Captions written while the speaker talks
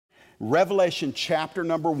Revelation chapter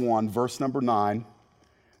number 1, verse number 9.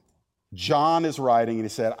 John is writing, and he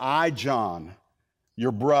said, I, John,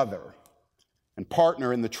 your brother and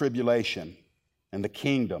partner in the tribulation and the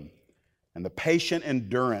kingdom and the patient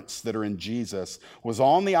endurance that are in Jesus, was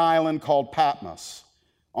on the island called Patmos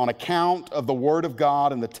on account of the word of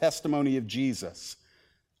God and the testimony of Jesus.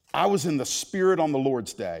 I was in the Spirit on the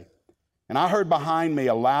Lord's day, and I heard behind me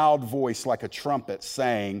a loud voice like a trumpet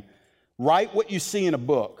saying, write what you see in a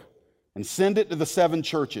book and send it to the 7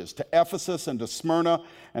 churches, to Ephesus and to Smyrna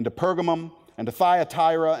and to Pergamum and to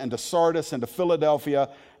Thyatira and to Sardis and to Philadelphia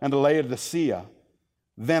and to Laodicea.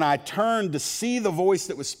 Then I turned to see the voice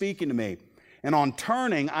that was speaking to me. And on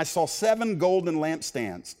turning, I saw 7 golden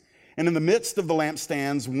lampstands. And in the midst of the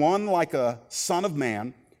lampstands, one like a son of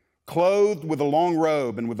man, clothed with a long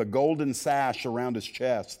robe and with a golden sash around his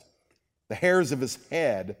chest. The hairs of his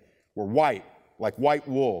head were white, like white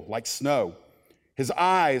wool, like snow. His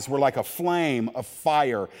eyes were like a flame of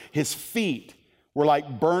fire. His feet were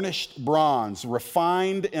like burnished bronze,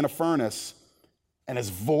 refined in a furnace. And his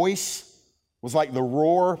voice was like the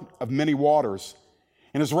roar of many waters.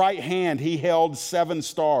 In his right hand he held 7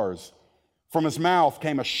 stars. From his mouth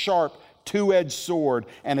came a sharp 2-edged sword,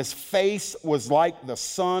 and his face was like the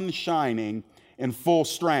sun shining in full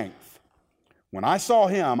strength. When I saw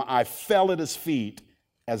him, I fell at his feet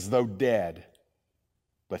as though dead.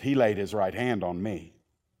 But he laid his right hand on me,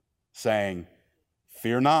 saying,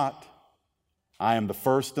 fear not, I am the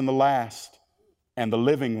first and the last and the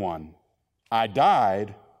living one. I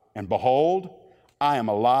died, and behold, I am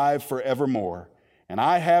alive forevermore, and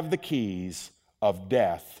I have the keys of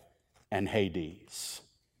death and Hades.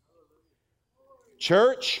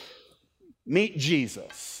 Church, meet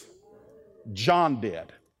Jesus. John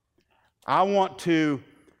did. I want to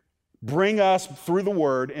bring us through the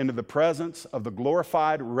word into the presence of the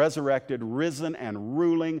glorified, resurrected, risen, and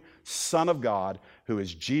ruling Son of God, who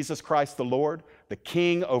is Jesus Christ the Lord, the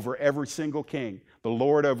King over every single king, the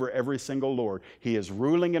Lord over every single Lord. He is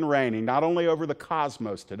ruling and reigning not only over the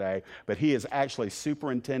cosmos today, but he is actually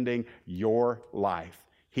superintending your life.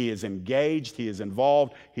 He is engaged, he is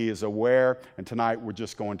involved, he is aware, and tonight we're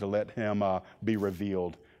just going to let him be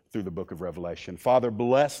revealed through the book of Revelation. Father,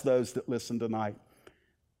 bless those that listen tonight.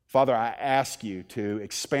 Father, I ask you to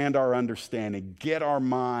expand our understanding, get our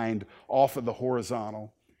mind off of the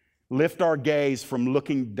horizontal, lift our gaze from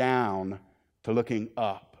looking down to looking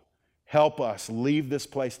up. Help us leave this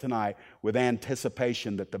place tonight with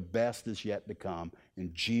anticipation that the best is yet to come.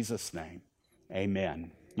 In Jesus' name,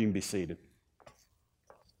 amen. You can be seated.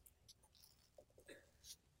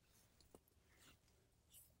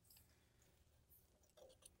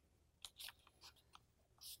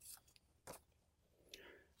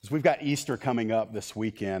 As we've got Easter coming up this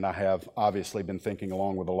weekend, I have obviously been thinking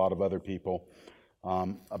along with a lot of other people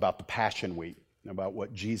about the Passion Week, about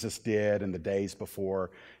what Jesus did in the days before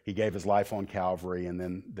he gave his life on Calvary and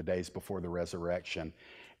then the days before the resurrection.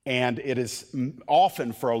 And it is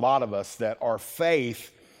often for a lot of us that our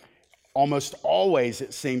faith, almost always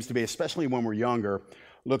it seems to be, especially when we're younger,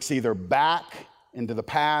 looks either back into the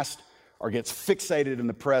past or gets fixated in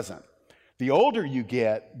the present. The older you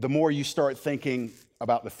get, the more you start thinking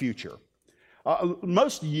about the future.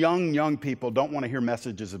 Most young people don't want to hear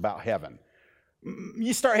messages about heaven.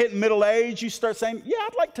 You start hitting middle age, you start saying, yeah,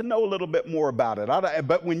 I'd like to know a little bit more about it.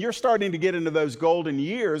 But when you're starting to get into those golden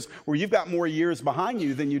years where you've got more years behind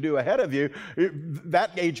you than you do ahead of you, that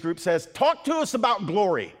age group says, talk to us about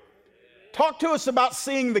glory. Talk to us about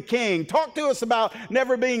seeing the King. Talk to us about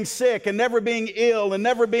never being sick and never being ill and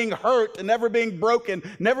never being hurt and never being broken,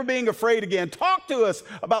 never being afraid again. Talk to us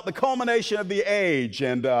about the culmination of the age.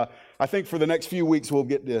 And I think for the next few weeks, we'll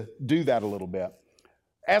get to do that a little bit.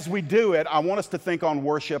 As we do it, I want us to think on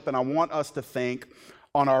worship, and I want us to think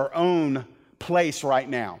on our own place right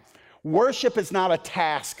now. Worship is not a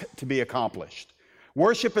task to be accomplished.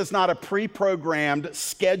 Worship is not a pre-programmed,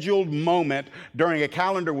 scheduled moment during a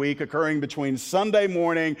calendar week occurring between Sunday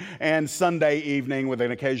morning and Sunday evening with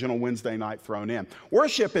an occasional Wednesday night thrown in.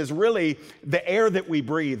 Worship is really the air that we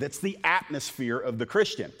breathe. It's the atmosphere of the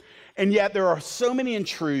Christian. And yet there are so many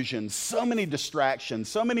intrusions, so many distractions,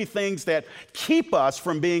 so many things that keep us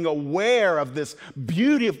from being aware of this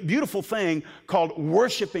beautiful thing called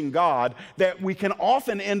worshiping God, that we can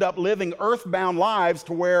often end up living earthbound lives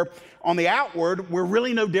to where on the outward, we're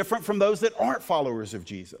really no different from those that aren't followers of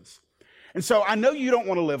Jesus. And so I know you don't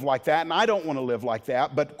want to live like that, and I don't want to live like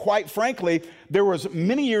that, but quite frankly, there were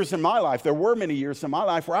many years in my life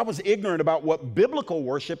where I was ignorant about what biblical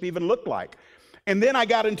worship even looked like. And then I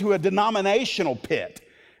got into a denominational pit.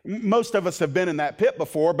 Most of us have been in that pit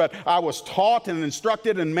before, but I was taught and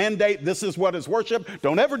instructed and mandate, this is what is worship.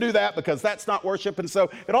 Don't ever do that because that's not worship. And so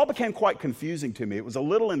it all became quite confusing to me. It was a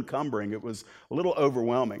little encumbering. It was a little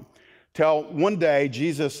overwhelming. Till one day,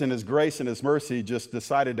 Jesus in his grace and his mercy just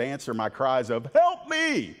decided to answer my cries of, help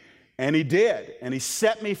me. And he did. And he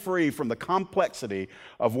set me free from the complexity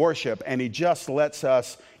of worship. And he just lets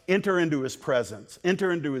us enter into his presence,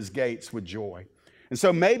 enter into his gates with joy. And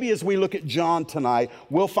so maybe as we look at John tonight,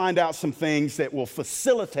 we'll find out some things that will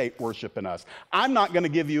facilitate worship in us. I'm not going to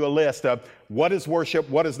give you a list of what is worship,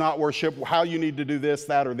 what is not worship, how you need to do this,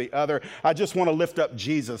 that, or the other. I just want to lift up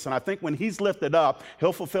Jesus. And I think when he's lifted up,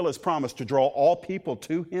 he'll fulfill his promise to draw all people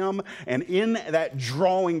to him. And in that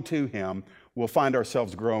drawing to him, we'll find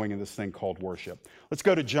ourselves growing in this thing called worship. Let's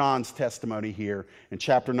go to John's testimony here in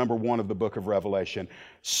chapter number 1 of the book of Revelation.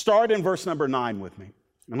 Start in verse number 9 with me.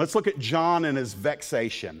 And let's look at John and his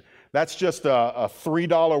vexation. That's just a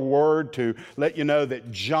 $3 word to let you know that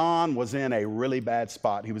John was in a really bad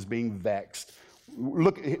spot. He was being vexed.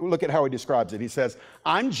 Look at how he describes it. He says,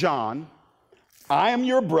 I'm John. I am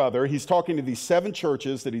your brother. He's talking to these 7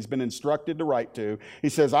 churches that he's been instructed to write to. He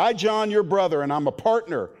says, I, John, your brother, and I'm a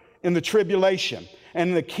partner in the tribulation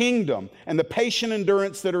and the kingdom and the patient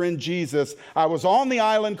endurance that are in Jesus. I was on the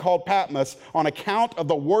island called Patmos on account of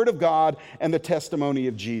the word of God and the testimony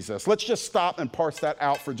of Jesus. Let's just stop and parse that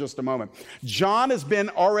out for just a moment. John has been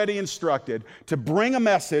already instructed to bring a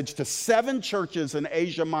message to 7 churches in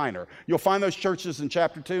Asia Minor. You'll find those churches in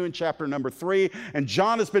chapter 2 and chapter number 3. And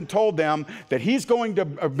John has been told them that he's going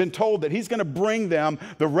to bring them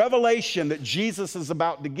the revelation that Jesus is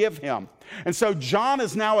about to give him. And so John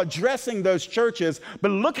is now addressing those churches,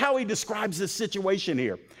 but look how he describes this situation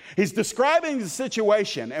here. He's describing the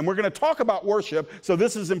situation, and we're going to talk about worship, so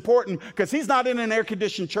this is important because he's not in an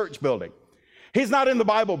air-conditioned church building. He's not in the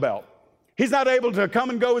Bible Belt. He's not able to come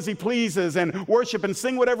and go as he pleases and worship and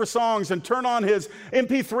sing whatever songs and turn on his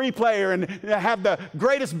MP3 player and have the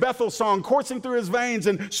greatest Bethel song coursing through his veins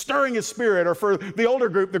and stirring his spirit, or for the older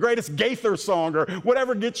group, the greatest Gaither song, or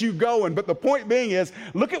whatever gets you going. But the point being is,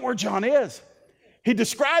 look at where John is. He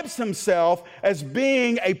describes himself as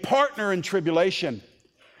being a partner in tribulation.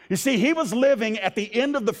 You see, he was living at the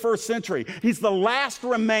end of the 1st century. He's the last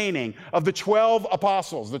remaining of the 12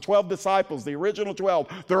 apostles, the 12 disciples, the original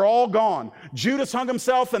 12. They're all gone. Judas hung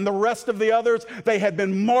himself, and the rest of the others, they had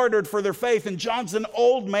been martyred for their faith. And John's an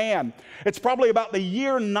old man. It's probably about the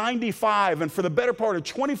year 95, and for the better part of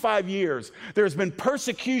 25 years, there's been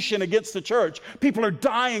persecution against the church. People are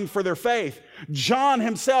dying for their faith. John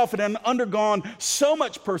himself had undergone so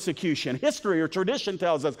much persecution. History or tradition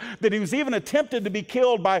tells us that he was even attempted to be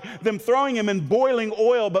killed by them throwing him in boiling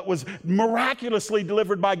oil, but was miraculously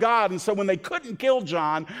delivered by God. And so when they couldn't kill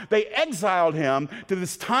John, they exiled him to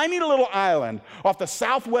this tiny little island off the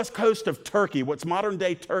southwest coast of Turkey, what's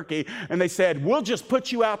modern-day Turkey. And they said, we'll just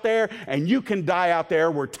put you out there and you can die out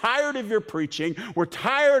there. We're tired of your preaching. We're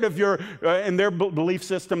tired of your, in their belief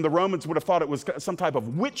system, the Romans would have thought it was some type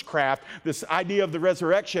of witchcraft, this idea of the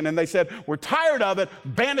resurrection. And they said, we're tired of it.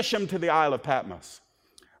 Banish him to the Isle of Patmos.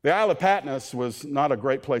 The Isle of Patmos was not a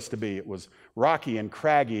great place to be. It was rocky and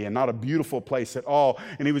craggy and not a beautiful place at all.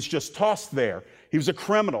 And he was just tossed there. He was a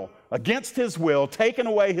criminal, against his will, taken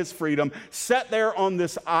away his freedom, set there on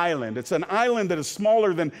this island. It's an island that is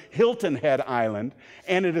smaller than Hilton Head Island,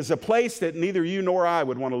 and it is a place that neither you nor I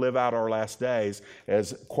would want to live out our last days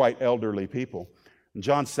as quite elderly people. And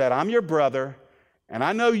John said, I'm your brother, and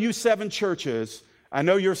I know you 7 churches. I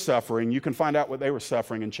know you're suffering. You can find out what they were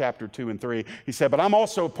suffering in chapter 2 and 3. He said, but I'm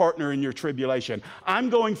also a partner in your tribulation. I'm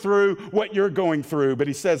going through what you're going through. But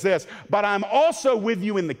he says this, but I'm also with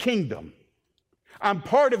you in the kingdom. I'm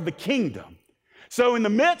part of the kingdom. So in the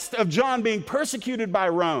midst of John being persecuted by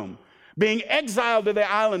Rome, being exiled to the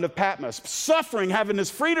island of Patmos, suffering, having his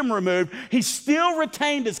freedom removed, he still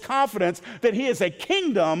retained his confidence that he is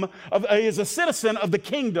a citizen of the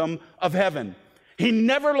kingdom of heaven. He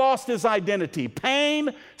never lost his identity.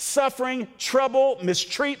 Pain, suffering, trouble,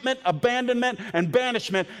 mistreatment, abandonment, and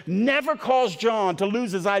banishment never caused John to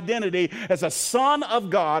lose his identity as a son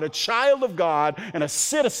of God, a child of God, and a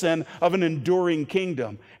citizen of an enduring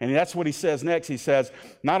kingdom. And that's what he says next. He says,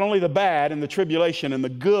 not only the bad and the tribulation and the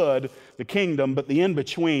good, the kingdom, but the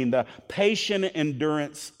in-between, the patient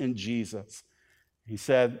endurance in Jesus. He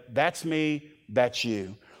said, that's me, that's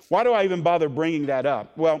you. Why do I even bother bringing that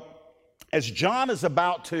up? Well, as John is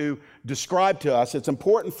about to describe to us, it's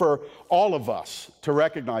important for all of us to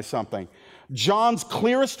recognize something. John's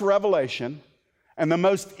clearest revelation and the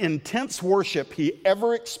most intense worship he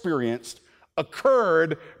ever experienced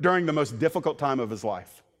occurred during the most difficult time of his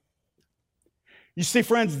life. You see,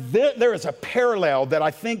 friends, there is a parallel that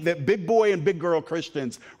I think that big boy and big girl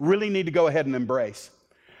Christians really need to go ahead and embrace.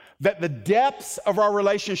 That the depths of our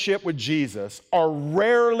relationship with Jesus are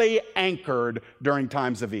rarely anchored during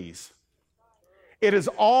times of ease. It is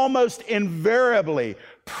almost invariably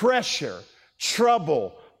pressure,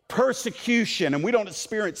 trouble, persecution, and we don't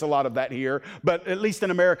experience a lot of that here, but at least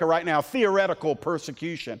in America right now, theoretical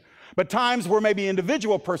persecution. But times where maybe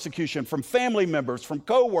individual persecution from family members, from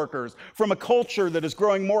coworkers, from a culture that is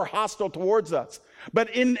growing more hostile towards us.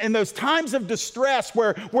 But in those times of distress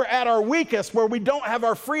where we're at our weakest, where we don't have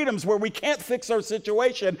our freedoms, where we can't fix our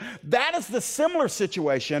situation, that is the similar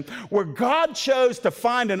situation where God chose to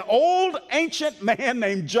find an old ancient man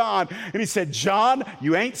named John. And he said, John,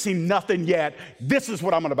 you ain't seen nothing yet. This is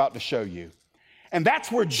what I'm about to show you. And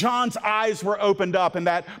that's where John's eyes were opened up, and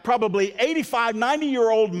that probably 85,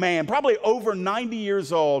 90-year-old man, probably over 90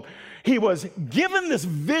 years old, he was given this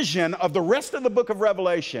vision of the rest of the book of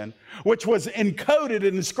Revelation, which was encoded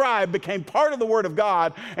and inscribed, became part of the Word of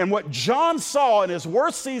God. And what John saw in his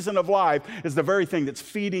worst season of life is the very thing that's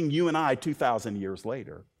feeding you and I 2,000 years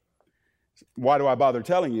later. Why do I bother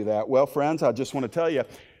telling you that? Well, friends, I just want to tell you,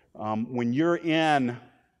 when you're in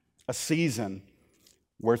a season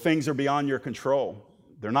where things are beyond your control,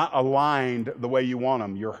 they're not aligned the way you want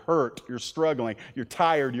them, you're hurt, you're struggling, you're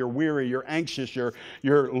tired, you're weary, you're anxious, you're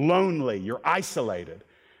lonely, you're isolated,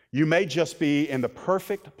 you may just be in the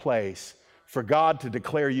perfect place for God to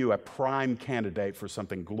declare you a prime candidate for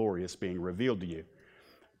something glorious being revealed to you.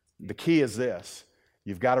 The key is this: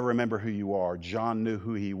 you've got to remember who you are. John knew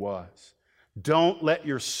who he was. Don't let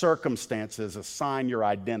your circumstances assign your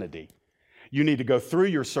identity. You need to go through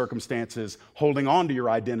your circumstances holding on to your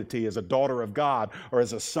identity as a daughter of God or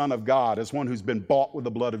as a son of God, as one who's been bought with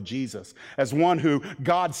the blood of Jesus, as one who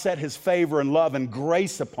God set his favor and love and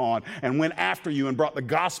grace upon and went after you and brought the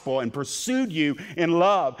gospel and pursued you in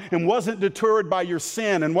love and wasn't deterred by your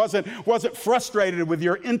sin and wasn't frustrated with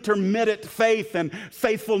your intermittent faith and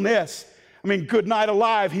faithfulness. I mean, good night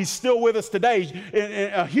alive, he's still with us today.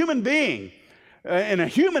 A human being in a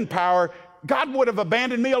human power, God would have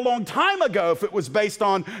abandoned me a long time ago if it was based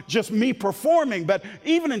on just me performing. But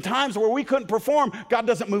even in times where we couldn't perform, God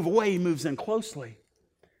doesn't move away, he moves in closely.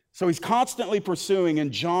 So he's constantly pursuing,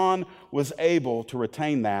 and John was able to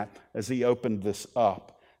retain that as he opened this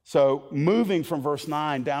up. So moving from verse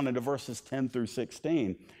 9 down into verses 10 through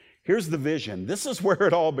 16, here's the vision. This is where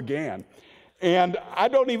it all began. And I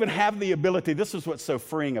don't even have the ability, this is what's so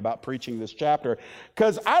freeing about preaching this chapter,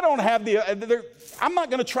 because I don't have I'm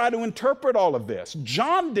not going to try to interpret all of this.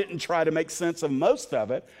 John didn't try to make sense of most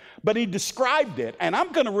of it, but he described it. And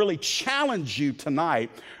I'm going to really challenge you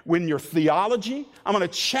tonight when your theology, I'm going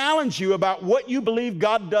to challenge you about what you believe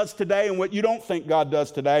God does today and what you don't think God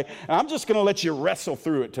does today. And I'm just going to let you wrestle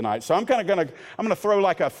through it tonight. So I'm going to throw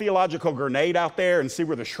like a theological grenade out there and see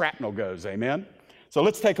where the shrapnel goes. Amen? So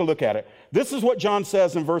let's take a look at it. This is what John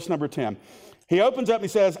says in verse number 10. He opens up and he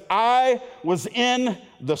says, I was in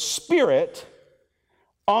the Spirit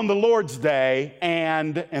on the Lord's day,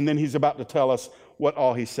 and then he's about to tell us what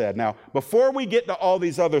all he said. Now, before we get to all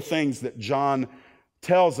these other things that John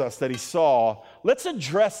tells us that he saw, let's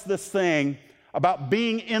address this thing about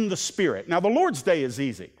being in the Spirit. Now, the Lord's day is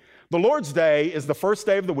easy. The Lord's Day is the first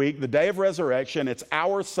day of the week, the day of resurrection. It's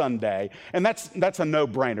our Sunday, and that's a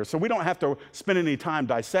no-brainer. So we don't have to spend any time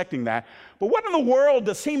dissecting that. But what in the world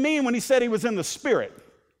does he mean when he said he was in the Spirit?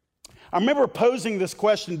 I remember posing this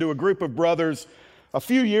question to a group of brothers a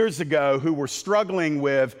few years ago who were struggling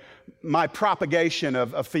with my propagation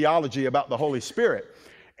of theology about the Holy Spirit.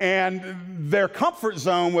 And their comfort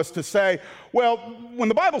zone was to say, well, when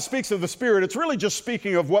the Bible speaks of the Spirit, it's really just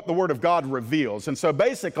speaking of what the Word of God reveals. And so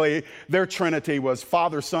basically, their Trinity was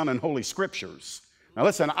Father, Son, and Holy Scriptures. Now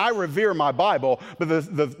listen, I revere my Bible, but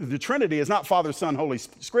the Trinity is not Father, Son, Holy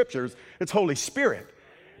Scriptures. It's Holy Spirit.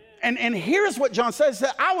 And here's what John says. He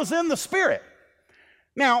said, I was in the Spirit.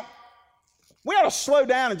 Now, we ought to slow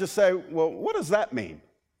down and just say, well, what does that mean?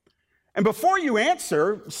 And before you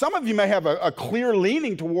answer, some of you may have a clear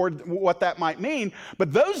leaning toward what that might mean,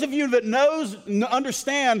 but those of you that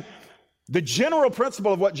understand the general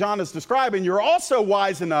principle of what John is describing, you're also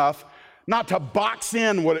wise enough not to box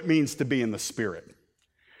in what it means to be in the Spirit.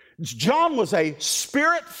 John was a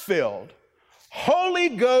Spirit-filled, Holy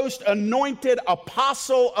Ghost anointed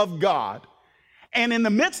apostle of God, and in the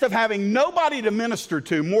midst of having nobody to minister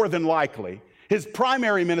to, more than likely, his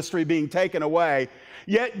primary ministry being taken away,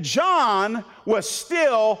 yet John was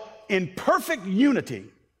still in perfect unity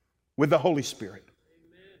with the Holy Spirit.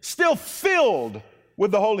 Amen. Still filled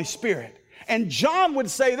with the Holy Spirit. And John would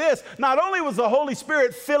say this, not only was the Holy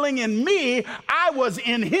Spirit filling in me, I was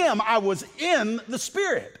in him. I was in the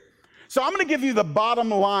Spirit. So I'm going to give you the bottom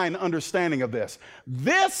line understanding of this.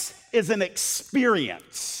 This is an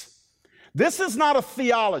experience. This is not a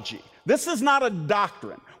theology. This is not a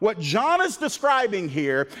doctrine. What John is describing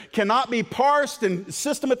here cannot be parsed and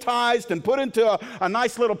systematized and put into a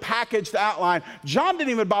nice little package to outline. John didn't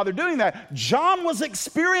even bother doing that. John was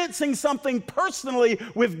experiencing something personally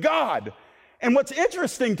with God. And what's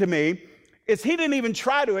interesting to me is he didn't even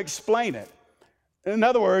try to explain it. In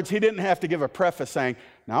other words, he didn't have to give a preface saying,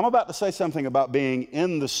 now I'm about to say something about being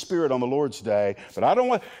in the Spirit on the Lord's day, but I don't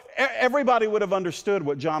want, everybody would have understood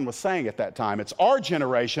what John was saying at that time. It's our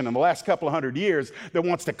generation in the last couple of hundred years that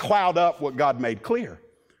wants to cloud up what God made clear.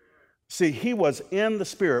 See, he was in the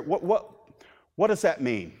Spirit. What does that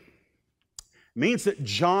mean? It means that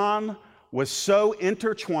John was so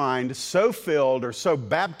intertwined, so filled, or so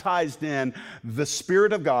baptized in the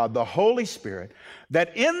Spirit of God, the Holy Spirit,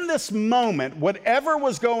 that in this moment, whatever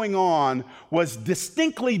was going on was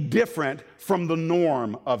distinctly different from the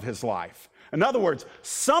norm of his life. In other words,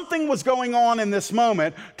 something was going on in this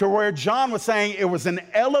moment to where John was saying it was an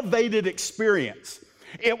elevated experience.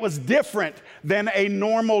 It was different than a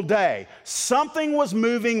normal day. Something was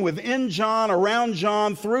moving within John, around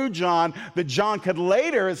John, through John, that John could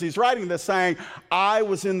later, as he's writing this, saying, I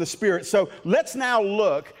was in the Spirit. So let's now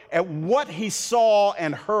look at what he saw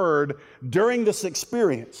and heard during this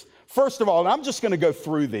experience. First of all, and I'm just going to go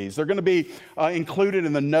through these. They're going to be included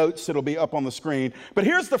in the notes that'll be up on the screen. But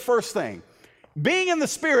here's the first thing. Being in the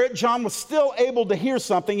Spirit, John was still able to hear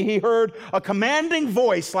something. He heard a commanding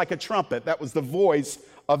voice like a trumpet. That was the voice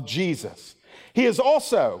of Jesus. He is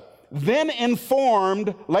also then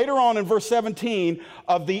informed, later on in verse 17,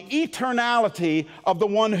 of the eternality of the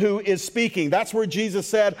one who is speaking. That's where Jesus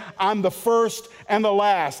said, I'm the first and the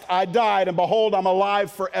last. I died, and behold, I'm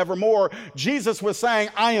alive forevermore. Jesus was saying,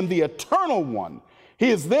 I am the eternal one.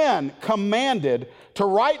 He is then commanded to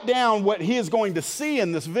write down what he is going to see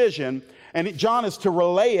in this vision, and John is to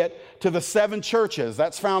relay it to the 7 churches.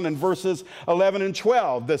 That's found in verses 11 and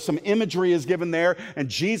 12. Some imagery is given there, and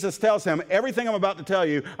Jesus tells him, everything I'm about to tell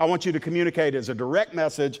you, I want you to communicate as a direct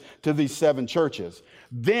message to these 7 churches.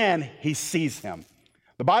 Then he sees him.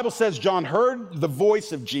 The Bible says John heard the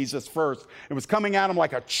voice of Jesus first. It was coming at him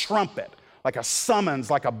like a trumpet, like a summons,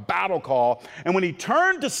 like a battle call. And when he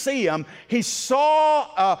turned to see him, he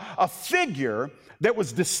saw a figure that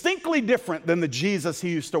was distinctly different than the Jesus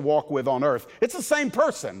he used to walk with on earth. It's the same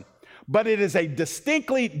person, but it is a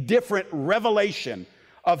distinctly different revelation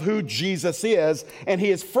of who Jesus is. And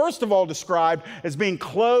he is first of all described as being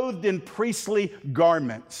clothed in priestly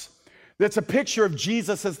garments. That's a picture of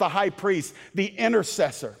Jesus as the high priest, the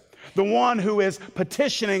intercessor, the one who is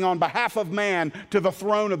petitioning on behalf of man to the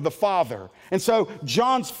throne of the Father. And so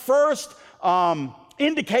John's first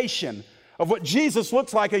indication of what Jesus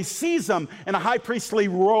looks like, he sees him in a high priestly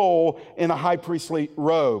role, in a high priestly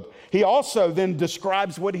robe. He also then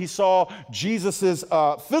describes what he saw Jesus'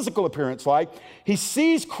 physical appearance like. He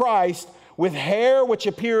sees Christ with hair which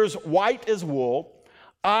appears white as wool,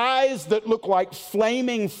 eyes that look like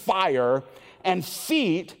flaming fire, and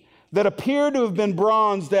feet that appear to have been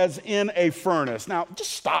bronzed as in a furnace. Now,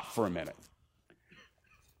 just stop for a minute.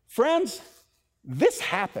 Friends, this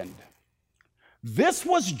happened. This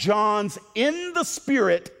was John's in the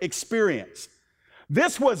Spirit experience.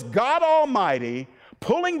 This was God Almighty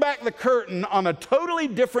pulling back the curtain on a totally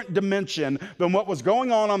different dimension than what was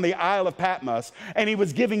going on the Isle of Patmos, and he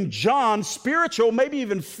was giving John spiritual, maybe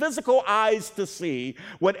even physical eyes to see.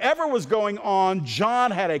 Whatever was going on, John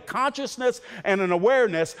had a consciousness and an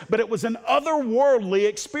awareness, but it was an otherworldly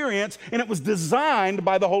experience, and it was designed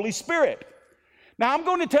by the Holy Spirit. Now, I'm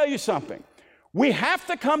going to tell you something. We have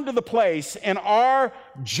to come to the place in our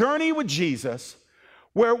journey with Jesus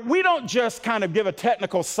where we don't just kind of give a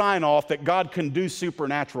technical sign-off that God can do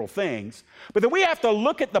supernatural things, but that we have to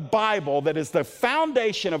look at the Bible that is the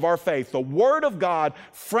foundation of our faith. The Word of God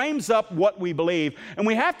frames up what we believe, and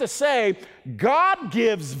we have to say God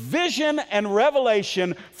gives vision and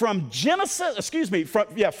revelation from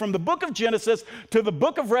from the book of Genesis to the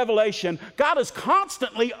book of Revelation. God is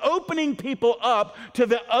constantly opening people up to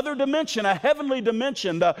the other dimension, a heavenly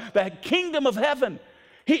dimension, the kingdom of heaven.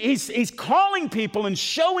 He's calling people and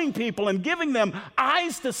showing people and giving them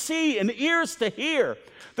eyes to see and ears to hear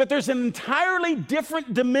that there's an entirely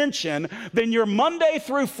different dimension than your Monday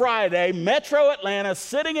through Friday, Metro Atlanta,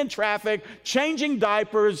 sitting in traffic, changing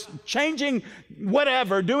diapers, changing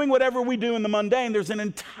whatever, doing whatever we do in the mundane. There's an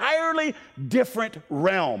entirely different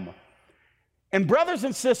realm. And brothers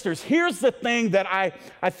and sisters, here's the thing that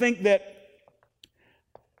I think that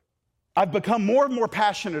I've become more and more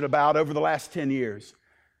passionate about over the last 10 years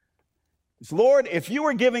is, Lord, if you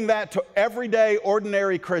were giving that to everyday,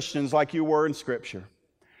 ordinary Christians like you were in Scripture,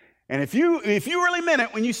 and if you really meant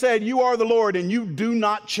it when you said you are the Lord and you do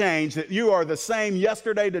not change, that you are the same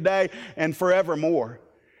yesterday, today, and forevermore.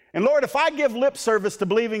 And Lord, if I give lip service to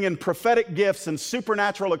believing in prophetic gifts and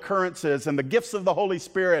supernatural occurrences and the gifts of the Holy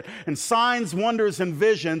Spirit and signs, wonders, and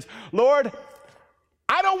visions, Lord,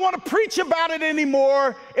 I don't want to preach about it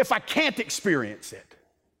anymore if I can't experience it,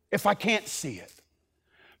 if I can't see it.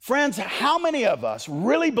 Friends, how many of us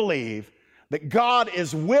really believe that God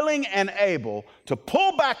is willing and able to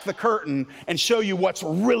pull back the curtain and show you what's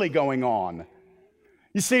really going on?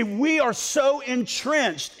 You see, we are so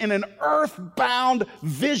entrenched in an earthbound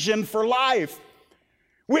vision for life.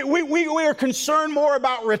 We are concerned more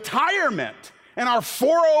about retirement and our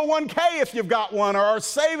 401k, if you've got one, or our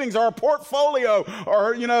savings, or our portfolio,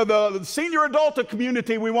 or, the senior adult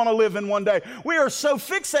community we want to live in one day. We are so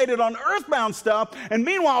fixated on earthbound stuff, and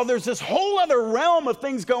meanwhile, there's this whole other realm of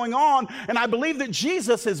things going on, and I believe that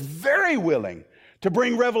Jesus is very willing to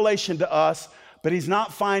bring revelation to us, but he's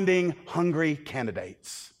not finding hungry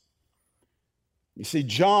candidates. You see,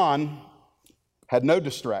 John had no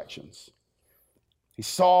distractions. He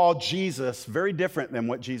saw Jesus very different than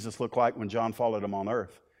what Jesus looked like when John followed him on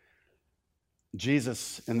earth.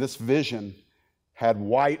 Jesus, in this vision, had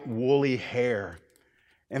white, woolly hair.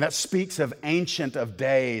 And that speaks of Ancient of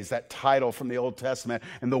Days, that title from the Old Testament,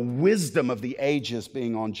 and the wisdom of the ages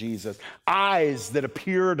being on Jesus. Eyes that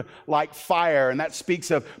appeared like fire, and that speaks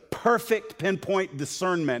of perfect pinpoint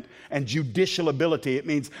discernment and judicial ability. It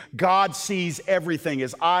means God sees everything.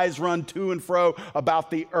 His eyes run to and fro about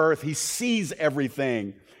the earth. He sees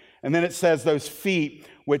everything. And then it says those feet,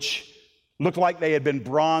 which looked like they had been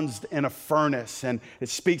bronzed in a furnace, and it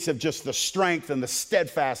speaks of just the strength and the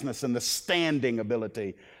steadfastness and the standing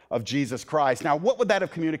ability of Jesus Christ. Now, what would that have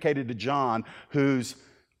communicated to John, whose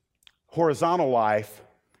horizontal life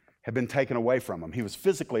had been taken away from him? He was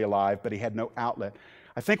physically alive, but he had no outlet.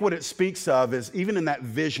 I think what it speaks of is, even in that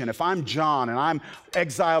vision, if I'm John and I'm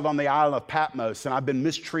exiled on the island of Patmos and I've been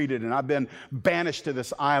mistreated and I've been banished to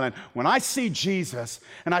this island, when I see Jesus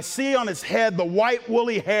and I see on his head the white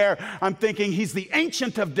woolly hair, I'm thinking he's the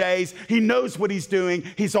Ancient of Days. He knows what he's doing.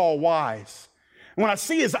 He's all wise. And when I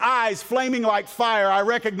see his eyes flaming like fire, I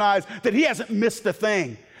recognize that he hasn't missed a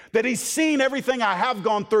thing. That he's seen everything I have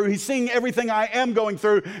gone through. He's seeing everything I am going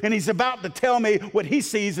through, and he's about to tell me what he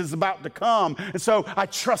sees is about to come. And so I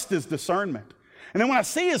trust his discernment. And then when I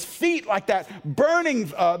see his feet like that,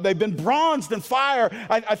 burning, they've been bronzed in fire,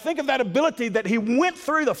 I think of that ability that he went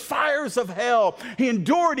through the fires of hell. He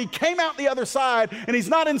endured, he came out the other side, and he's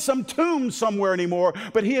not in some tomb somewhere anymore,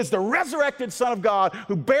 but he is the resurrected Son of God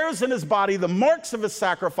who bears in his body the marks of his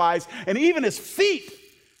sacrifice, and even his feet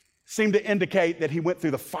seemed to indicate that he went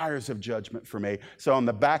through the fires of judgment for me. So on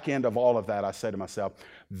the back end of all of that, I say to myself,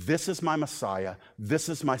 this is my Messiah, this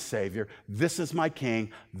is my Savior, this is my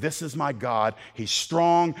King, this is my God. He's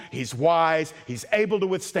strong, he's wise, he's able to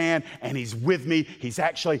withstand, and he's with me. He's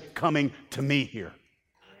actually coming to me here.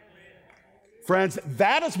 Friends,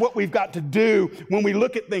 that is what we've got to do when we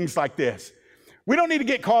look at things like this. We don't need to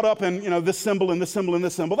get caught up in, this symbol and this symbol and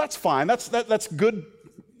this symbol. That's fine, that's good.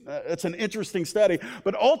 It's an interesting study,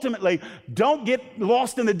 but ultimately, don't get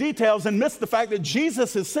lost in the details and miss the fact that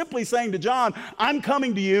Jesus is simply saying to John, I'm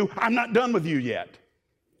coming to you, I'm not done with you yet.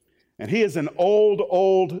 And he is an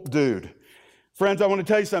old dude. Friends, I want to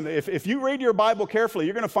tell you something. If you read your Bible carefully,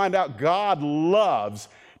 you're going to find out God loves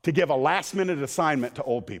to give a last-minute assignment to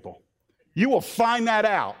old people. You will find that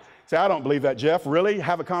out. Say, I don't believe that, Jeff. Really?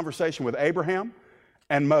 Have a conversation with Abraham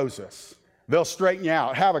and Moses. They'll straighten you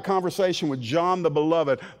out. Have a conversation with John the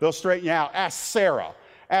Beloved. They'll straighten you out. Ask Sarah.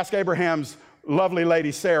 Ask Abraham's lovely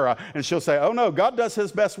lady Sarah, and she'll say, oh no, God does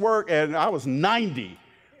his best work, and I was 90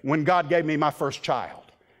 when God gave me my first child.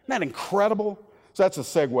 Isn't that incredible? So that's a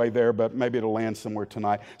segue there, but maybe it'll land somewhere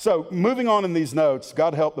tonight. So moving on in these notes,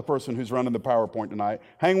 God help the person who's running the PowerPoint tonight.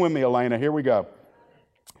 Hang with me, Elena. Here we go.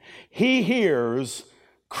 He hears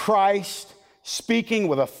Christ speaking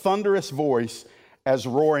with a thunderous voice as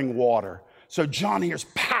roaring water. So John hears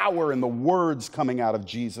power in the words coming out of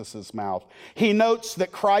Jesus' mouth. He notes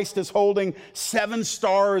that Christ is holding 7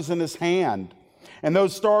 stars in his hand. And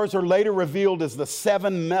those stars are later revealed as the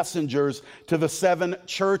 7 messengers to the 7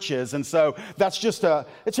 churches. And so that's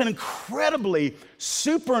it's an incredibly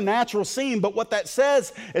supernatural scene. But what that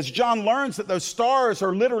says is John learns that those stars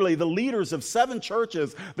are literally the leaders of 7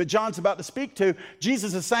 churches that John's about to speak to.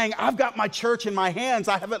 Jesus is saying, I've got my church in my hands.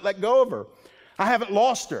 I haven't let go of her. I haven't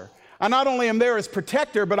lost her. I not only am there as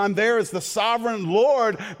protector, but I'm there as the sovereign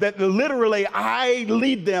Lord that literally I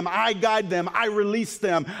lead them, I guide them, I release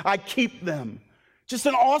them, I keep them. Just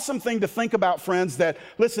an awesome thing to think about, friends, that,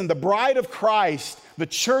 listen, the bride of Christ, the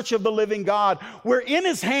church of the living God, we're in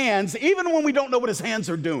his hands even when we don't know what his hands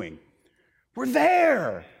are doing. We're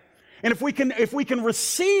there. And if we can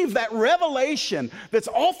receive that revelation that's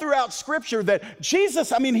all throughout Scripture, that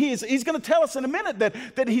Jesus, I mean, he's going to tell us in a minute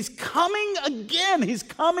that he's coming again. He's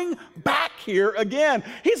coming back here again.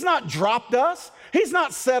 He's not dropped us. He's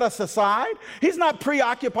not set us aside. He's not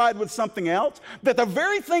preoccupied with something else. That the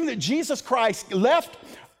very thing that Jesus Christ left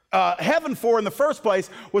heaven for in the first place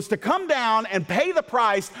was to come down and pay the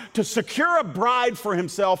price to secure a bride for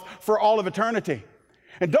himself for all of eternity.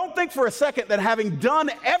 And don't think for a second that having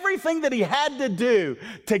done everything that he had to do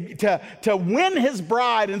to win his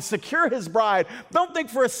bride and secure his bride, don't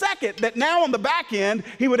think for a second that now on the back end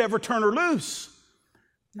he would ever turn her loose.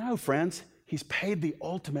 No, friends, he's paid the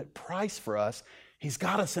ultimate price for us. He's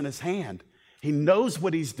got us in his hand. He knows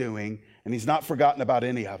what he's doing, and he's not forgotten about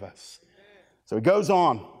any of us. So he goes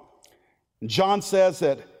on. And John says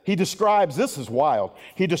that he describes, this is wild,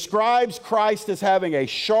 he describes Christ as having a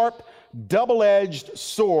sharp, double-edged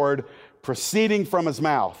sword proceeding from his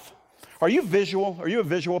mouth. Are you visual? Are you a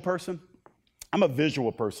visual person? I'm a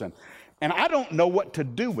visual person. And I don't know what to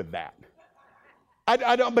do with that.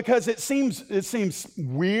 I don't, because it seems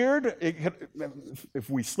weird. If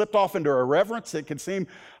we slipped off into irreverence, it could seem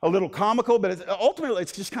a little comical, but ultimately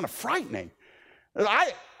it's just kind of frightening.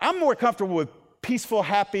 I'm more comfortable with peaceful,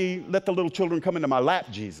 happy, let the little children come into my lap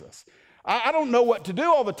Jesus. I don't know what to do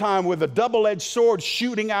all the time with a double-edged sword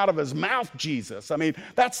shooting out of his mouth, Jesus. I mean,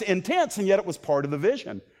 that's intense, and yet it was part of the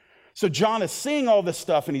vision. So John is seeing all this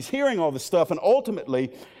stuff, and he's hearing all this stuff, and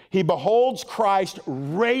ultimately, he beholds Christ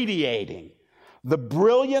radiating the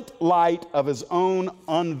brilliant light of his own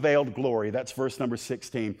unveiled glory. That's verse number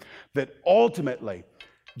 16. That ultimately,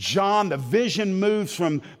 John, the vision moves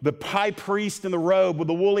from the high priest in the robe with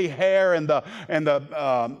the woolly hair and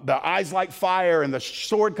the eyes like fire and the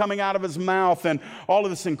sword coming out of his mouth and all of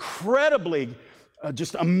this incredibly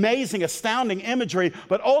just amazing, astounding imagery,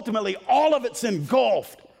 but ultimately all of it's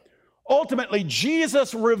engulfed. Ultimately,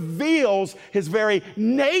 Jesus reveals his very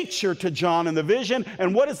nature to John in the vision.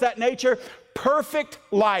 And what is that nature? Perfect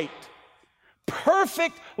light.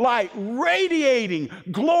 Perfect light, radiating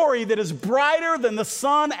glory that is brighter than the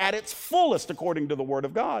sun at its fullest, according to the Word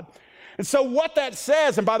of God. And so what that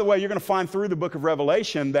says, and by the way, you're going to find through the book of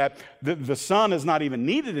Revelation that the sun is not even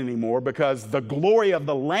needed anymore because the glory of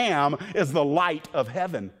the Lamb is the light of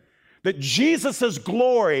heaven. That Jesus'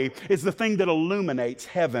 glory is the thing that illuminates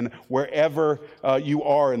heaven wherever you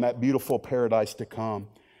are in that beautiful paradise to come.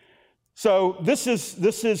 So this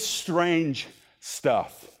is strange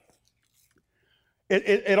stuff.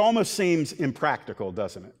 It almost seems impractical,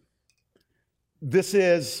 doesn't it? This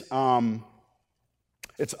is, it's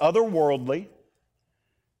otherworldly.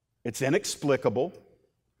 It's inexplicable.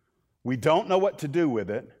 We don't know what to do with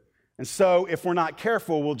it. And so if we're not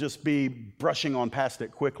careful, we'll just be brushing on past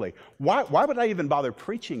it quickly. Why would I even bother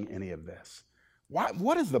preaching any of this?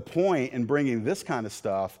 What is the point in bringing this kind of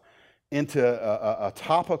stuff into a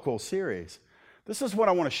topical series? This is what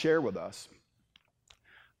I want to share with us.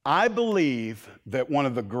 I believe that one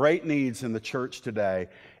of the great needs in the church today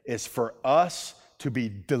is for us to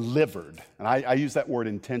be delivered. And I use that word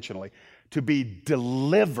intentionally. To be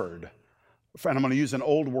delivered. And I'm going to use an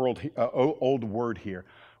old word here.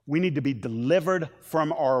 We need to be delivered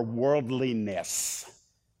from our worldliness.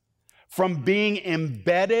 From being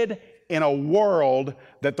embedded in a world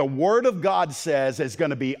that the Word of God says is going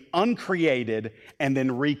to be uncreated and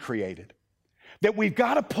then recreated. That we've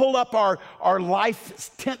got to pull up our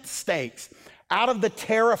life tent stakes out of the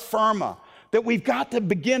terra firma. That we've got to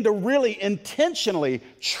begin to really intentionally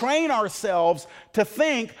train ourselves to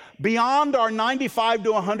think beyond our 95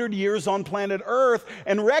 to 100 years on planet Earth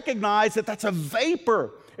and recognize that that's a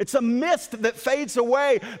vapor. It's a mist that fades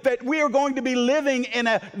away, that we are going to be living in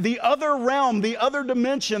the other realm, the other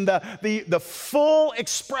dimension, the full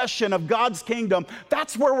expression of God's kingdom.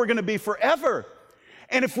 That's where we're going to be forever.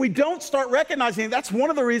 And if we don't start recognizing it, that's one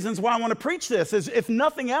of the reasons why I want to preach this, is if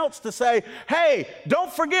nothing else to say, hey,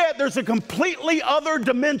 don't forget there's a completely other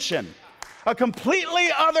dimension, a completely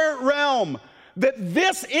other realm, that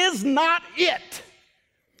this is not it.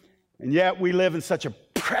 And yet we live in such a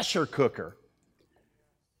pressure cooker.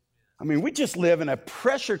 I mean, we just live in a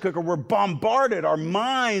pressure cooker. We're bombarded. Our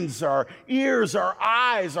minds, our ears, our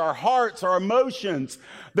eyes, our hearts, our emotions,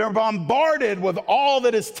 they're bombarded with all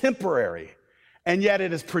that is temporary. And yet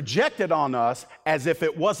it is projected on us as if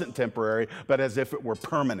it wasn't temporary, but as if it were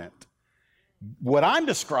permanent. What I'm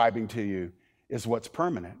describing to you is what's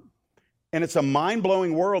permanent. And it's a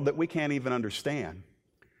mind-blowing world that we can't even understand.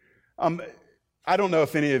 I don't know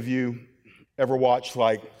if any of you ever watched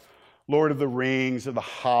like Lord of the Rings or The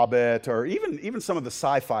Hobbit or even some of the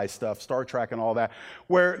sci-fi stuff, Star Trek and all that,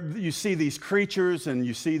 where you see these creatures and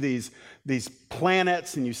you see these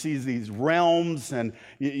planets and you see these realms and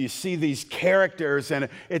you see these characters, and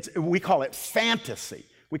we call it fantasy.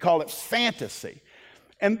 We call it fantasy.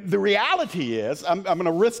 And the reality is, I'm going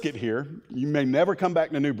to risk it here. You may never come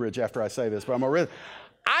back to Newbridge after I say this, but I'm going to risk it.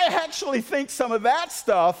 I actually think some of that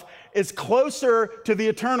stuff is closer to the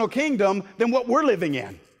eternal kingdom than what we're living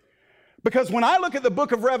in. Because when I look at the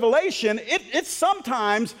book of Revelation, it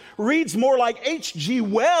sometimes reads more like H.G.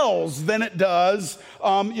 Wells than it does,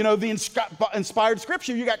 the inspired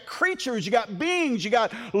scripture. You got creatures, you got beings, you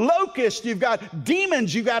got locusts, you've got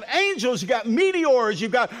demons, you've got angels, you got meteors,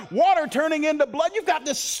 you've got water turning into blood. You've got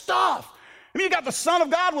this stuff. I mean, you got the Son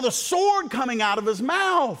of God with a sword coming out of his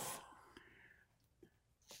mouth.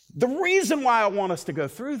 The reason why I want us to go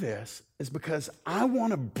through this is because I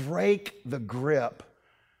want to break the grip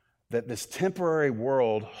that this temporary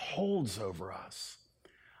world holds over us.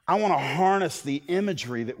 I want to harness the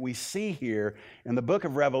imagery that we see here in the book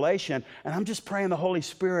of Revelation, and I'm just praying the Holy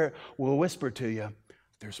Spirit will whisper to you,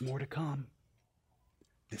 there's more to come.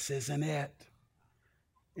 This isn't it.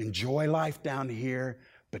 Enjoy life down here,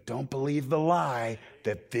 but don't believe the lie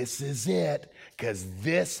that this is it, because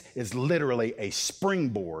this is literally a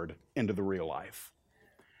springboard into the real life.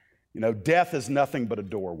 You know, death is nothing but a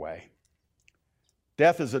doorway.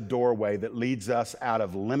 Death is a doorway that leads us out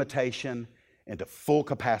of limitation into full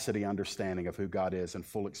capacity understanding of who God is and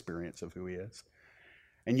full experience of who he is.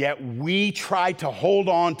 And yet we try to hold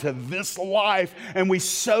on to this life, and we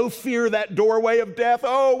so fear that doorway of death.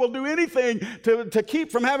 Oh, we'll do anything to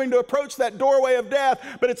keep from having to approach that doorway of death.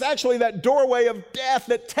 But it's actually that doorway of death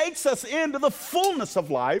that takes us into the fullness of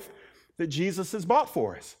life that Jesus has bought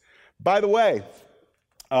for us. By the way,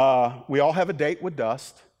 we all have a date with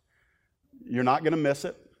dust. You're not going to miss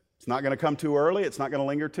it. It's not going to come too early. It's not going to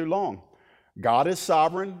linger too long. God is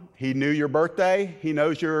sovereign. He knew your birthday. He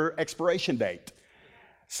knows your expiration date.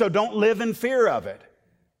 So don't live in fear of it.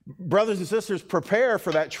 Brothers and sisters, prepare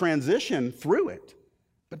for that transition through it,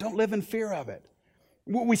 but don't live in fear of it.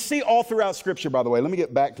 We see all throughout Scripture, by the way, let me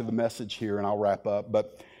get back to the message here and I'll wrap up,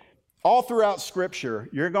 but all throughout Scripture,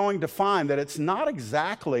 you're going to find that it's not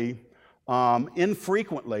exactly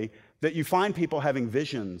infrequently that you find people having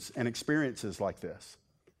visions and experiences like this.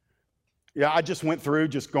 Yeah, I just went through,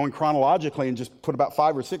 just going chronologically and just put about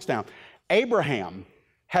 5 or 6 down. Abraham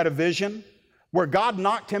had a vision where God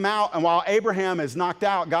knocked him out, and while Abraham is knocked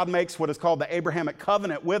out, God makes what is called the Abrahamic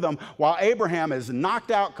covenant with him. While Abraham is knocked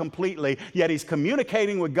out completely, yet he's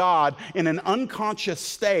communicating with God in an unconscious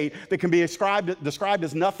state that can be described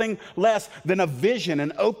as nothing less than a vision,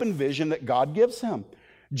 an open vision that God gives him.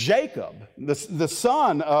 Jacob, the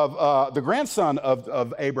son of the grandson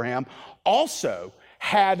of Abraham, also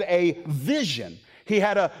had a vision. He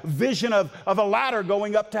had a vision of a ladder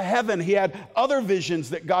going up to heaven. He had other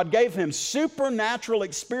visions that God gave him, supernatural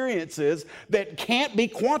experiences that can't be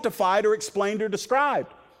quantified or explained or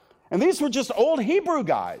described. And these were just old Hebrew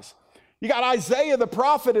guys. You got Isaiah the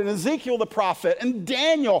prophet and Ezekiel the prophet and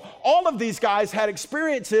Daniel. All of these guys had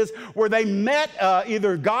experiences where they met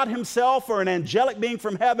either God himself or an angelic being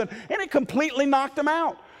from heaven, and it completely knocked them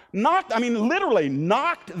out. Literally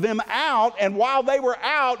knocked them out, and while they were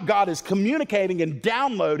out, God is communicating and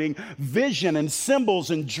downloading vision and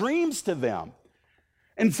symbols and dreams to them.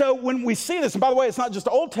 And so when we see this, and by the way, it's not just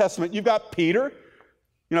Old Testament, you've got Peter.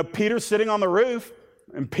 You know, Peter sitting on the roof,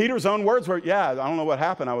 and Peter's own words were, I don't know what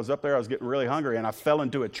happened. I was up there, I was getting really hungry, and I fell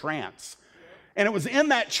into a trance. And it was in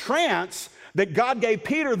that trance that God gave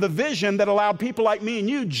Peter the vision that allowed people like me and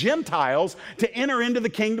you, Gentiles, to enter into the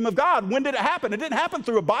kingdom of God. When did it happen? It didn't happen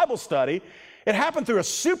through a Bible study. It happened through a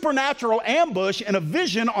supernatural ambush and a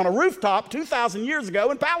vision on a rooftop 2,000 years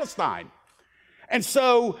ago in Palestine. And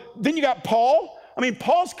so then you got Paul.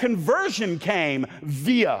 Paul's conversion came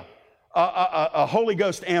via a Holy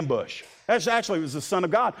Ghost ambush. That actually was the Son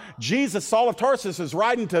of God. Jesus, Saul of Tarsus, is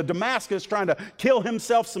riding to Damascus trying to kill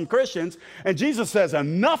himself some Christians. And Jesus says,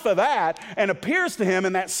 enough of that, and appears to him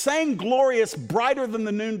in that same glorious, brighter than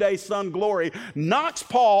the noonday sun glory, knocks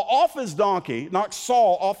Saul off his donkey,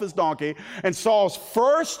 and Saul's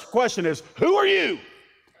first question is, who are you?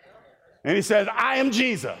 And he says, I am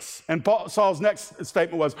Jesus. And Saul's next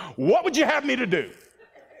statement was, what would you have me to do?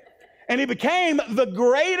 And he became the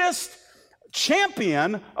greatest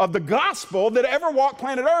champion of the gospel that ever walked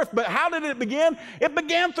planet Earth. But how did it begin? It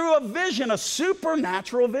began through a vision, a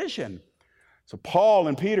supernatural vision. So Paul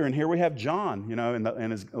and Peter, and here we have John, you know, in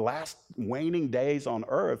his last waning days on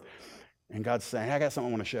earth. And God's saying, hey, I got something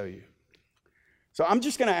I want to show you. So I'm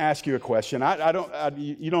just going to ask you a question.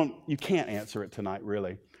 You can't answer it tonight,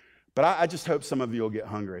 really. But I just hope some of you will get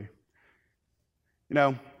hungry. You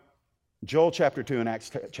know, Joel chapter 2 and Acts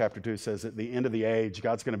chapter 2 says at the end of the age,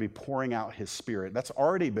 God's going to be pouring out his Spirit. That's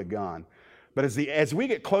already begun. But as we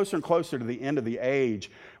get closer and closer to the end of the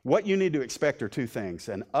age, what you need to expect are two things: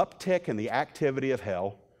 an uptick in the activity of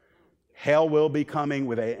hell. Hell will be coming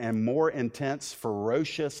with a more intense,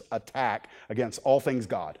 ferocious attack against all things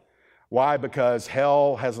God. Why? Because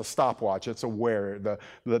hell has a stopwatch. It's aware.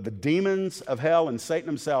 The demons of hell and Satan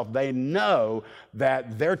himself, they know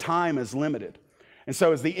that their time is limited. And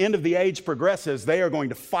so as the end of the age progresses, they are going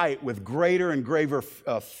to fight with greater and greater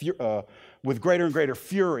fury.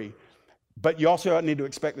 But you also need to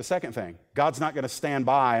expect the second thing. God's not going to stand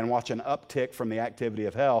by and watch an uptick from the activity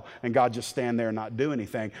of hell and God just stand there and not do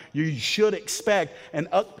anything. You should expect an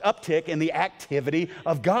uptick in the activity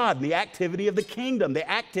of God, and the activity of the kingdom, the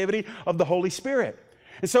activity of the Holy Spirit.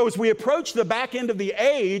 And so as we approach the back end of the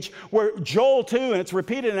age, where Joel 2, and it's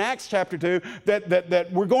repeated in Acts chapter 2, that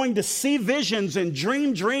we're going to see visions and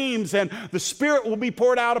dream dreams, and the Spirit will be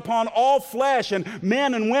poured out upon all flesh, and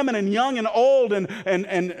men and women and young and old, and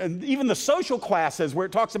even the social classes, where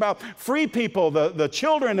it talks about free people, the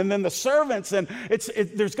children, and then the servants, and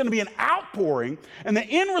there's going to be an outpouring. And the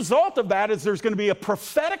end result of that is there's going to be a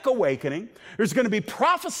prophetic awakening. There's going to be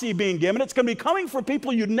prophecy being given. It's going to be coming from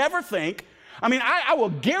people you'd never think. I mean, I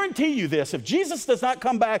will guarantee you this. If Jesus does not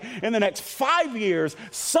come back in the next 5 years,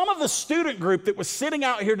 some of the student group that was sitting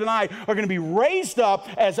out here tonight are going to be raised up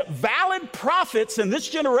as valid prophets in this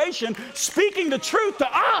generation, speaking the truth to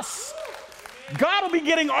us. God will be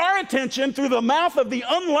getting our attention through the mouth of the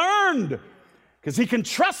unlearned, because he can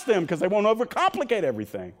trust them, because they won't overcomplicate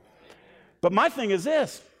everything. But my thing is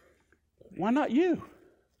this: why not you?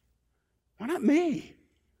 Why not me?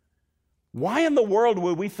 Why in the world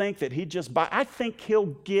would we think that he'd just buy? I think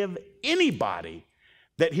he'll give anybody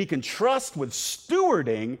that he can trust with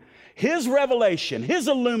stewarding his revelation, his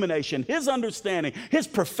illumination, his understanding, his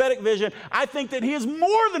prophetic vision. I think that he is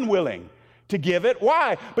more than willing to give it.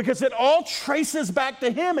 Why? Because it all traces back to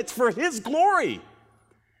him. It's for his glory.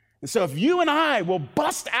 And so if you and I will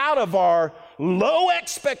bust out of our low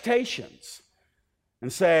expectations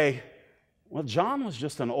and say, well, John was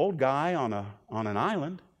just an old guy on an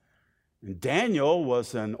island. And Daniel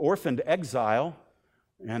was an orphaned exile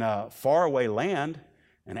in a faraway land.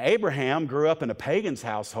 And Abraham grew up in a pagan's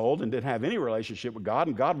household and didn't have any relationship with God,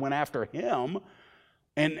 and God went after him.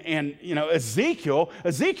 And you know, Ezekiel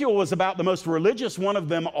was about the most religious one of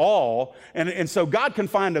them all. And so God can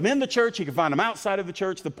find them in the church. He can find them outside of the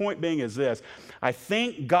church. The point being is this: I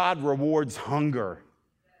think God rewards hunger.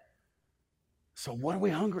 So what are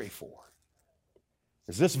we hungry for?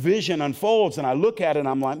 As this vision unfolds and I look at it and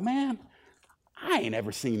I'm like, man, I ain't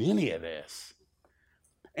ever seen any of this.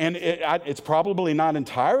 And it's probably not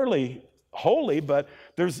entirely holy, but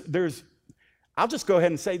I'll just go ahead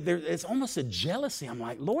and say it's almost a jealousy. I'm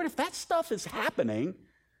like, Lord, if that stuff is happening,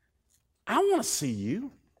 I want to see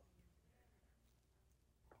you.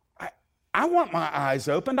 I want my eyes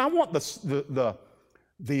opened. I want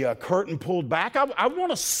the curtain pulled back. I want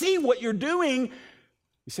to see what you're doing.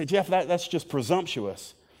 You say, Jeff, that's just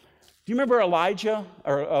presumptuous. Do you remember Elijah,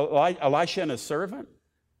 or Elisha and his servant?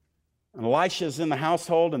 And Elisha's in the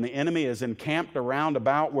household, and the enemy is encamped around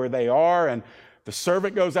about where they are, and the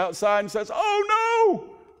servant goes outside and says, oh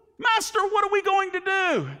no, Master, what are we going to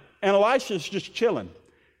do? And Elisha's just chilling.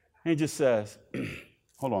 And he just says,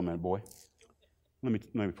 hold on a minute, boy. Let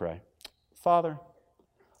me pray. Father,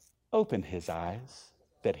 open his eyes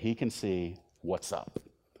that he can see what's up.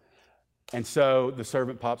 And so the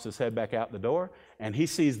servant pops his head back out the door, and he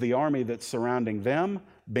sees the army that's surrounding them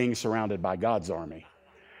being surrounded by God's army.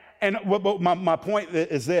 And my point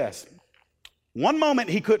is this: one moment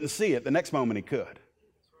he couldn't see it, the next moment he could.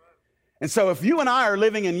 And so if you and I are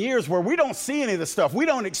living in years where we don't see any of this stuff, we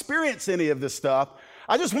don't experience any of this stuff,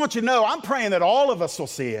 I just want you to know, I'm praying that all of us will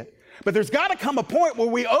see it. But there's got to come a point where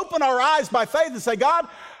we open our eyes by faith and say, God,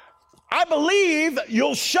 I believe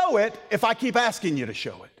you'll show it if I keep asking you to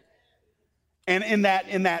show it. And in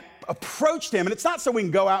that approach to him, and it's not so we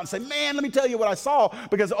can go out and say, man, let me tell you what I saw,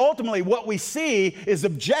 because ultimately what we see is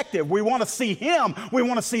objective. We want to see him. We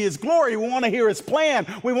want to see his glory. We want to hear his plan.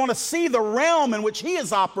 We want to see the realm in which he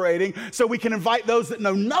is operating, so we can invite those that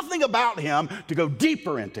know nothing about him to go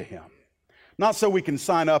deeper into him. Not so we can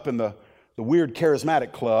sign up in the weird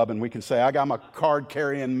charismatic club and we can say, I'm a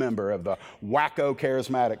card-carrying member of the wacko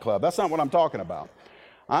charismatic club. That's not what I'm talking about.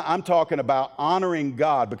 I'm talking about honoring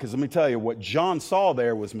God, because let me tell you, what John saw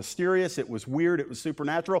there was mysterious, it was weird, it was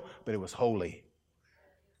supernatural, but it was holy.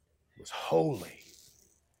 It was holy.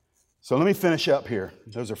 So let me finish up here.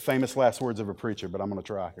 Those are famous last words of a preacher, but I'm going to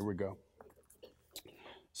try. Here we go.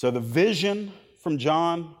 So the vision from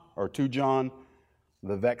John, or to John,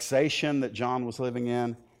 the vexation that John was living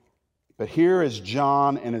in. But here is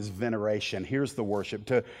John and his veneration. Here's the worship.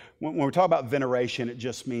 When we talk about veneration, it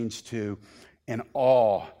just means to, in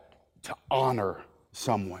awe, to honor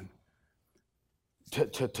someone.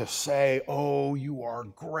 To say, oh, you are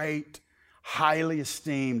great, highly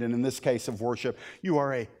esteemed, and in this case of worship, you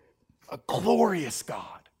are a glorious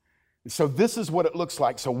God. And so this is what it looks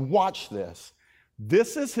like. So watch this.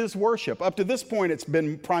 This is his worship. Up to this point, it's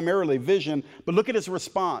been primarily vision, but look at his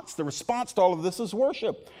response. The response to all of this is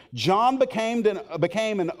worship. John became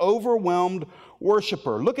an overwhelmed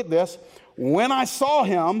worshiper. Look at this. When I saw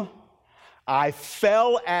him, I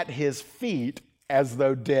fell at his feet as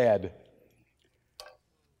though dead.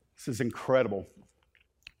 This is incredible.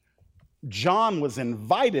 John was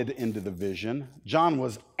invited into the vision. John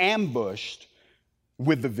was ambushed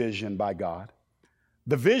with the vision by God.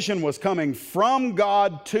 The vision was coming from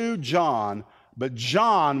God to John, but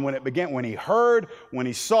John, when he heard, when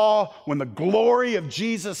he saw, when the glory of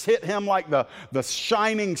Jesus hit him like the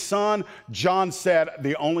shining sun, John said,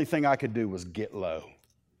 the only thing I could do was get low.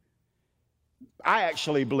 I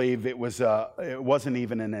actually believe it wasn't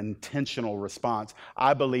even an intentional response.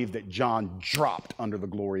 I believe that John dropped under the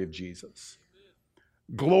glory of Jesus.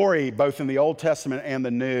 Glory, both in the Old Testament and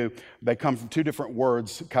the New, they come from two different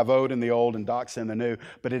words, kavod in the Old and doxa in the New,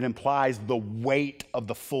 but it implies the weight of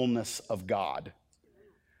the fullness of God.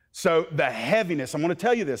 So the heaviness, I'm going to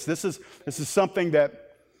tell you this is something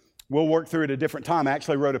that we'll work through at a different time. I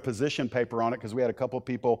actually wrote a position paper on it because we had a couple of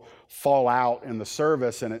people fall out in the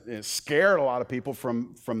service, and it scared a lot of people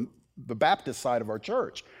from the Baptist side of our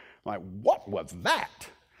church. I'm like, what was that?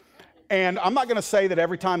 And I'm not going to say that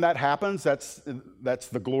every time that happens, that's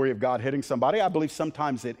the glory of God hitting somebody. I believe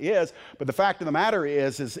sometimes it is. But the fact of the matter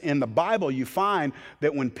is in the Bible, you find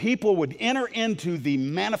that when people would enter into the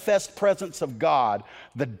manifest presence of God,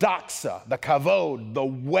 the doxa, the kavod, the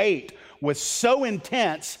weight was so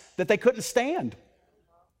intense that they couldn't stand.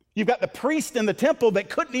 You've got the priest in the temple that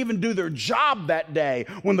couldn't even do their job that day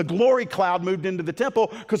when the glory cloud moved into the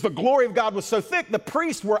temple because the glory of God was so thick, the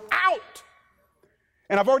priests were out.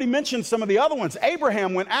 And I've already mentioned some of the other ones.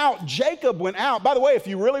 Abraham went out. Jacob went out. By the way, if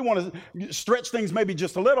you really want to stretch things maybe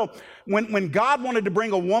just a little, when God wanted to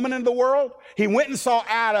bring a woman into the world, he went and saw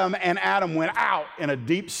Adam, and Adam went out in a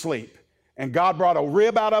deep sleep. And God brought a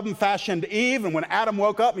rib out of him, fashioned Eve, and when Adam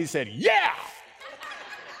woke up, he said, yeah!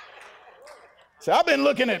 So I've been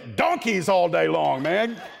looking at donkeys all day long,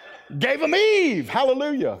 man. Gave him Eve.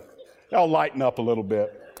 Hallelujah. Y'all lighten up a little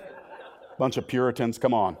bit. Bunch of Puritans,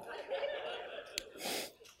 come on.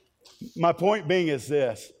 My point being is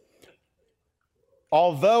this.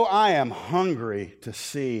 Although I am hungry to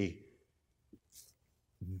see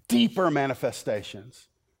deeper manifestations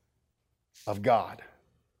of God,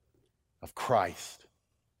 of Christ,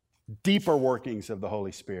 deeper workings of the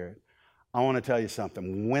Holy Spirit, I want to tell you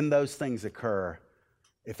something. When those things occur,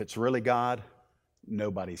 if it's really God,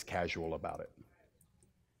 nobody's casual about it.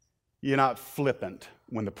 You're not flippant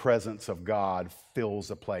when the presence of God fills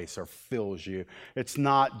a place or fills you. It's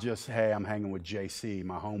not just, hey, I'm hanging with JC,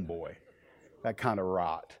 my homeboy. That kind of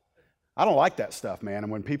rot. I don't like that stuff, man.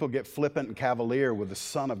 And when people get flippant and cavalier with the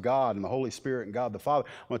Son of God and the Holy Spirit and God the Father,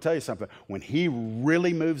 I'm going to tell you something. When he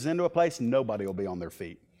really moves into a place, nobody will be on their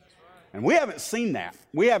feet. And we haven't seen that.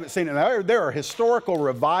 We haven't seen it. There are historical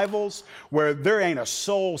revivals where there ain't a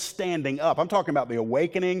soul standing up. I'm talking about the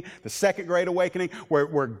awakening, the second great awakening,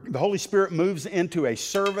 where the Holy Spirit moves into a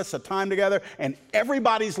service, a time together, and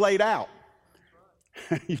everybody's laid out.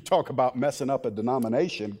 You talk about messing up a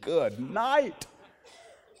denomination. Good night.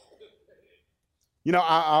 You know,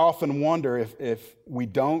 I often wonder if we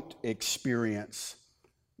don't experience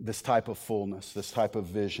this type of fullness, this type of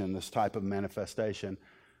vision, this type of manifestation,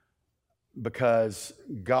 because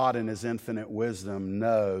God in his infinite wisdom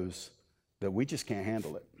knows that we just can't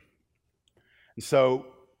handle it. And so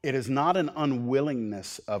it is not an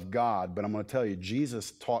unwillingness of God, but I'm going to tell you,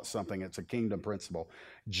 Jesus taught something. It's a kingdom principle.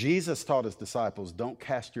 Jesus taught his disciples, don't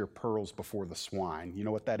cast your pearls before the swine. You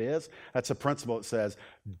know what that is? That's a principle that says,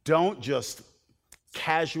 don't just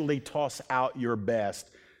casually toss out your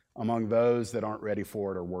best among those that aren't ready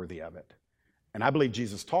for it or worthy of it. And I believe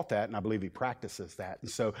Jesus taught that, and I believe he practices that. And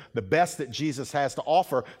so the best that Jesus has to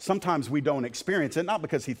offer, sometimes we don't experience it, not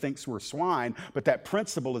because he thinks we're swine, but that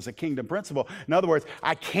principle is a kingdom principle. In other words,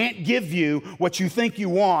 I can't give you what you think you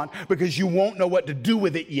want because you won't know what to do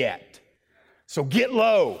with it yet. So get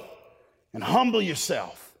low and humble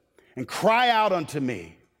yourself and cry out unto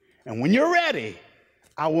me. And when you're ready,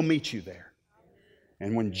 I will meet you there.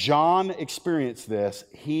 And when John experienced this,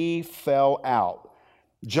 he fell out.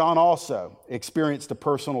 John also experienced a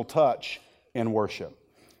personal touch in worship.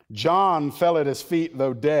 John fell at his feet,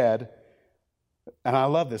 though dead. And I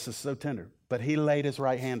love this, it's so tender. But he laid his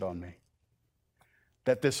right hand on me.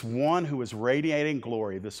 That this one who was radiating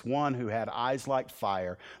glory, this one who had eyes like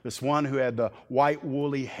fire, this one who had the white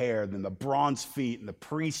woolly hair, and the bronze feet, and the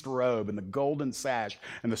priest robe, and the golden sash,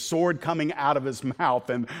 and the sword coming out of his mouth,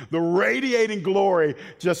 and the radiating glory,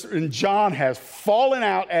 and John has fallen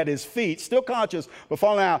out at his feet, still conscious, but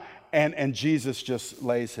fallen out, and Jesus just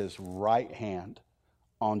lays his right hand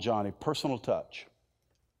on John, a personal touch.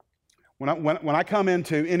 When I come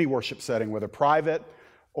into any worship setting, whether private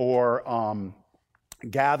or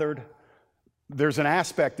gathered, there's an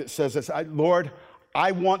aspect that says this, Lord,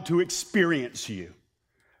 I want to experience you.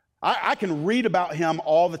 I can read about him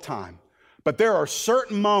all the time, but there are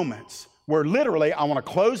certain moments where literally I want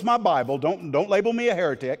to close my Bible, don't label me a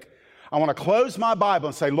heretic, I want to close my Bible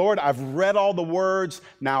and say, Lord, I've read all the words,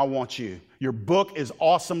 now I want you. Your book is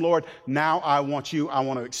awesome, Lord, now I want you, I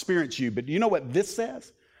want to experience you. But do you know what this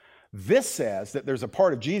says? This says that there's a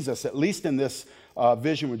part of Jesus, at least in this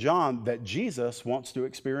vision with John, that Jesus wants to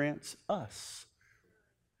experience us.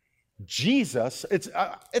 Jesus,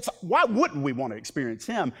 why wouldn't we want to experience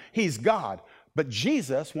him? He's God, but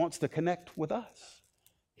Jesus wants to connect with us.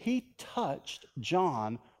 He touched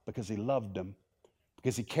John because he loved him,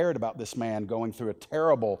 because he cared about this man going through a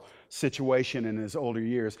terrible situation in his older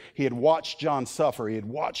years. He had watched John suffer. He had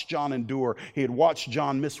watched John endure. He had watched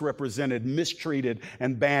John misrepresented, mistreated,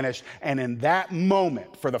 and banished. And in that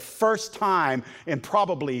moment, for the first time in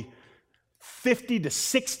probably 50 to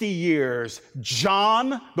 60 years,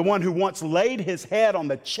 John, the one who once laid his head on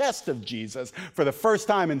the chest of Jesus, for the first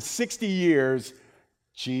time in 60 years,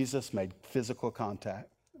 Jesus made physical contact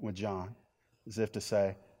with John, as if to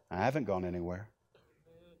say, I haven't gone anywhere.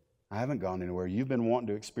 I haven't gone anywhere. You've been wanting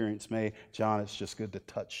to experience me. John, it's just good to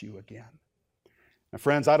touch you again. Now,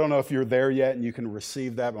 friends, I don't know if you're there yet and you can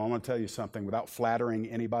receive that, but I want to tell you something without flattering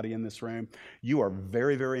anybody in this room. You are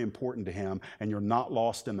very, very important to him, and you're not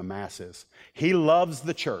lost in the masses. He loves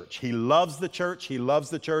the church. He loves the church. He loves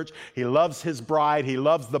the church. He loves his bride. He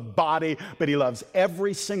loves the body, but he loves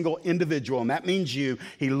every single individual, and that means you.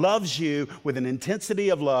 He loves you with an intensity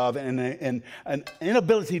of love and an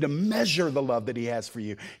inability to measure the love that he has for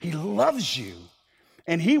you. He loves you,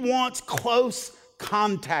 and he wants close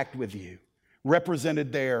contact with you,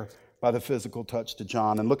 represented there by the physical touch to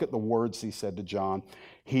John. And look at the words he said to John.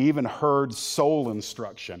 He even heard soul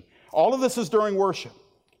instruction. All of this is during worship.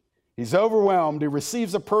 He's overwhelmed. He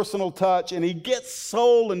receives a personal touch, and he gets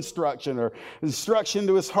soul instruction or instruction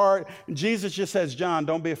to his heart. And Jesus just says, John,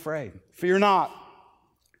 don't be afraid. Fear not.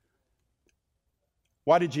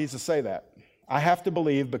 Why did Jesus say that? I have to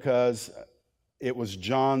believe because it was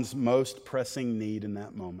John's most pressing need in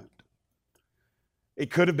that moment. It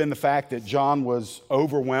could have been the fact that John was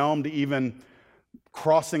overwhelmed, even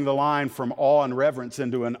crossing the line from awe and reverence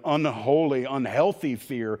into an unholy, unhealthy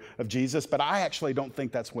fear of Jesus. But I actually don't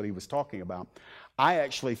think that's what he was talking about. I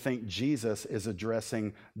actually think Jesus is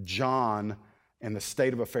addressing John and the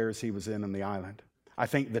state of affairs he was in the island. I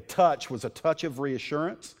think the touch was a touch of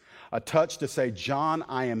reassurance, a touch to say, John,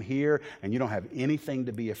 I am here, and you don't have anything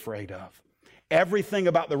to be afraid of. Everything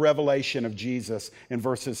about the revelation of Jesus in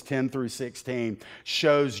verses 10 through 16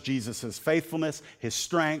 shows Jesus' faithfulness, his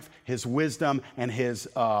strength, his wisdom, and his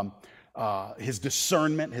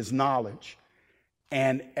discernment, his knowledge.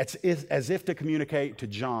 And it's as if to communicate to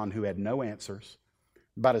John, who had no answers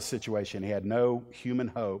about his situation. He had no human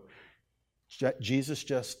hope. Jesus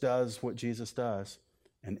just does what Jesus does.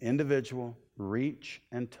 An individual reach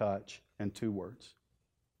and touch, and 2 words: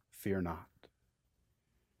 fear not.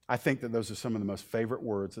 I think that those are some of the most favorite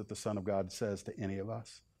words that the Son of God says to any of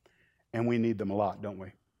us. And we need them a lot, don't we?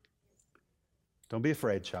 Don't be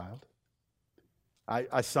afraid, child.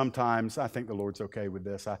 I sometimes, I think the Lord's okay with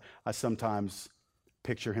this, I sometimes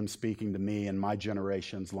picture him speaking to me in my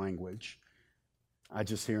generation's language. I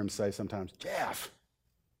just hear him say sometimes, Jeff,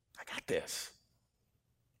 I got this.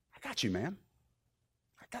 I got you, man.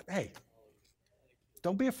 Hey,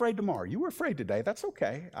 don't be afraid tomorrow. You were afraid today. That's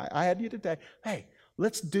okay. I had you today. Hey,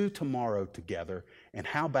 let's do tomorrow together. And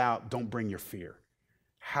how about don't bring your fear?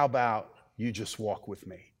 How about you just walk with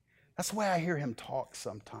me? That's the way I hear him talk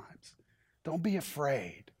sometimes. Don't be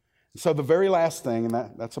afraid. So the very last thing,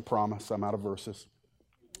 and that's a promise, I'm out of verses.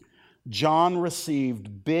 John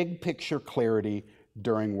received big picture clarity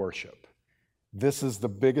during worship. This is the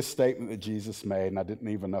biggest statement that Jesus made, and I didn't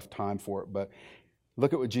leave enough time for it, but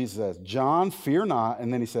look at what Jesus says. John, fear not,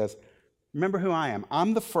 and then he says, remember who I am.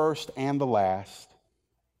 I'm the first and the last.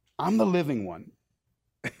 I'm the living one.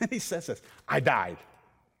 And he says this, I died.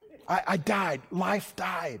 I died. Life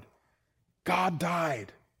died. God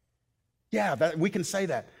died. Yeah, we can say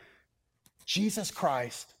that. Jesus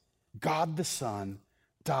Christ, God the Son,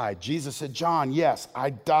 died. Jesus said, John, yes, I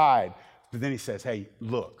died. But then he says, hey,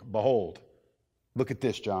 look, behold, look at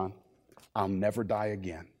this, John. I'll never die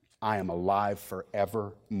again. I am alive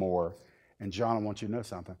forevermore. And John, I want you to know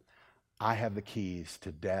something. I have the keys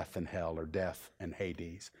to death and hell, or death and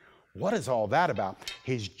Hades. What is all that about?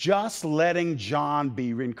 He's just letting John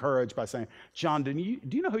be encouraged by saying, John, do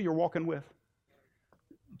you know who you're walking with?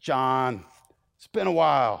 John, it's been a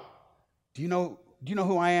while. Do you know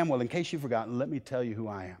who I am? Well, in case you've forgotten, let me tell you who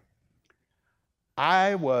I am.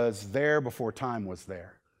 I was there before time was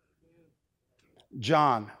there.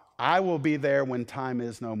 John, I will be there when time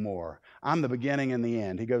is no more. I'm the beginning and the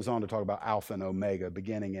end. He goes on to talk about Alpha and Omega,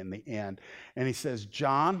 beginning and the end. And he says,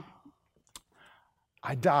 John,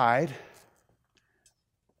 I died.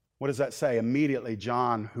 What does that say? Immediately,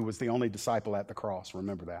 John, who was the only disciple at the cross,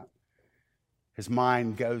 remember that. His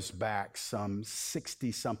mind goes back some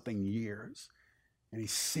 60-something years, and he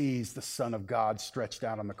sees the Son of God stretched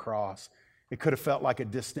out on the cross. It could have felt like a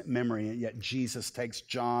distant memory, and yet Jesus takes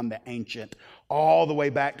John, the ancient, all the way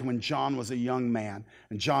back to when John was a young man,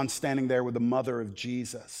 and John standing there with the mother of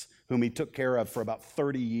Jesus, whom he took care of for about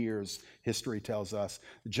 30 years, history tells us.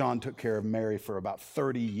 John took care of Mary for about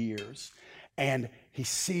 30 years, and he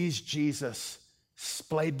sees Jesus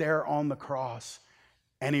splayed there on the cross,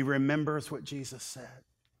 and he remembers what Jesus said.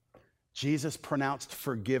 Jesus pronounced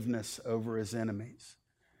forgiveness over his enemies.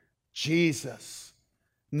 Jesus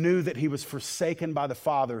knew that he was forsaken by the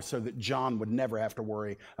Father so that John would never have to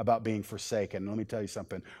worry about being forsaken. Let me tell you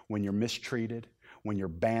something. When you're mistreated, when you're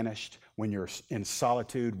banished, when you're in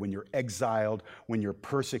solitude, when you're exiled, when you're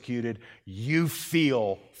persecuted, you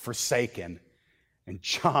feel forsaken. And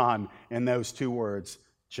John, in those two words,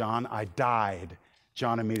 John, I died,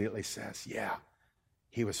 John immediately says, yeah,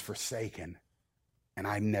 he was forsaken, and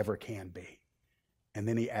I never can be. And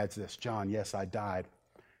then he adds this, John, yes, I died,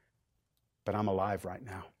 but I'm alive right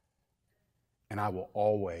now, and I will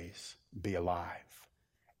always be alive.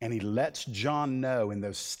 And he lets John know in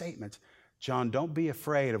those statements, John, don't be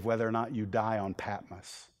afraid of whether or not you die on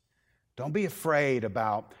Patmos. Don't be afraid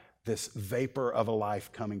about this vapor of a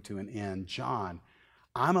life coming to an end. John,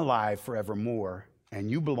 I'm alive forevermore,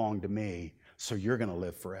 and you belong to me, so you're going to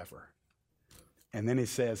live forever. And then he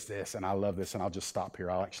says this, and I love this, and I'll just stop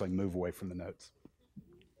here. I'll actually move away from the notes.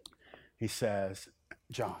 He says,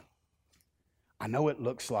 John, I know it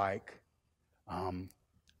looks like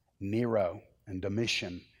Nero and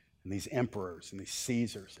Domitian and these emperors and these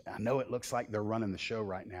Caesars. I know it looks like they're running the show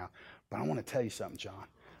right now, but I want to tell you something, John.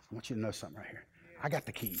 I want you to know something right here. I got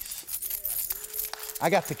the keys. I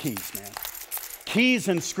got the keys, man. Keys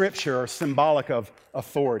in Scripture are symbolic of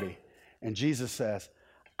authority. And Jesus says,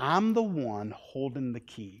 I'm the one holding the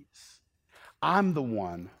keys. I'm the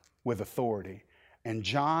one with authority. And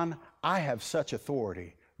John, I have such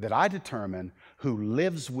authority that I determine who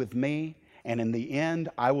lives with me, and in the end,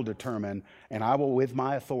 I will determine, and I will, with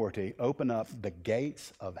my authority, open up the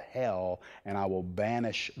gates of hell, and I will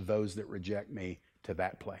banish those that reject me to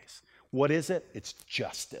that place. What is it? It's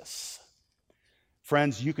justice.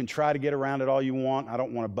 Friends, you can try to get around it all you want. I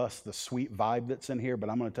don't want to bust the sweet vibe that's in here, but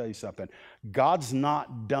I'm going to tell you something. God's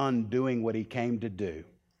not done doing what he came to do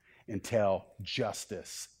until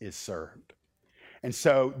justice is served. And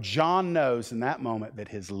so John knows in that moment that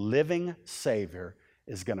his living Savior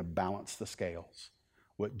is going to balance the scales.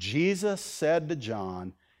 What Jesus said to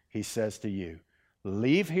John, he says to you.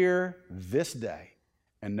 Leave here this day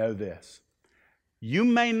and know this. You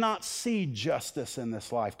may not see justice in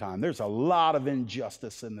this lifetime. There's a lot of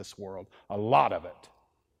injustice in this world, a lot of it.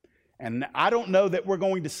 And I don't know that we're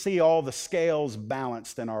going to see all the scales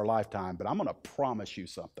balanced in our lifetime, but I'm going to promise you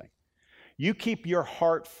something. You keep your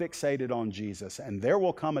heart fixated on Jesus, and there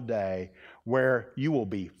will come a day where you will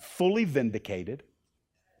be fully vindicated.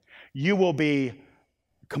 You will be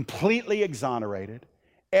completely exonerated.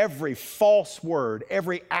 Every false word,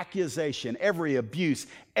 every accusation, every abuse,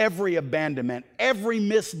 every abandonment, every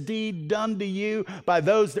misdeed done to you by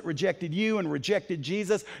those that rejected you and rejected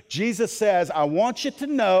Jesus. Jesus says, I want you to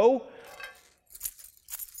know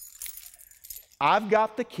I've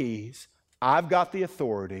got the keys, I've got the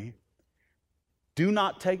authority, Do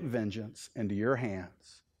not take vengeance into your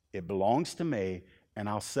hands. It belongs to me, and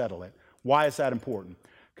I'll settle it. Why is that important?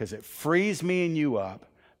 Because it frees me and you up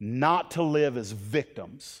not to live as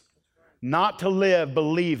victims, not to live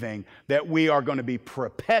believing that we are going to be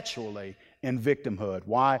perpetually in victimhood.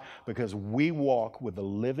 Why? Because we walk with the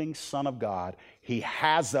living Son of God. He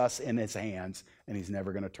has us in his hands, and he's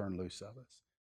never going to turn loose of us.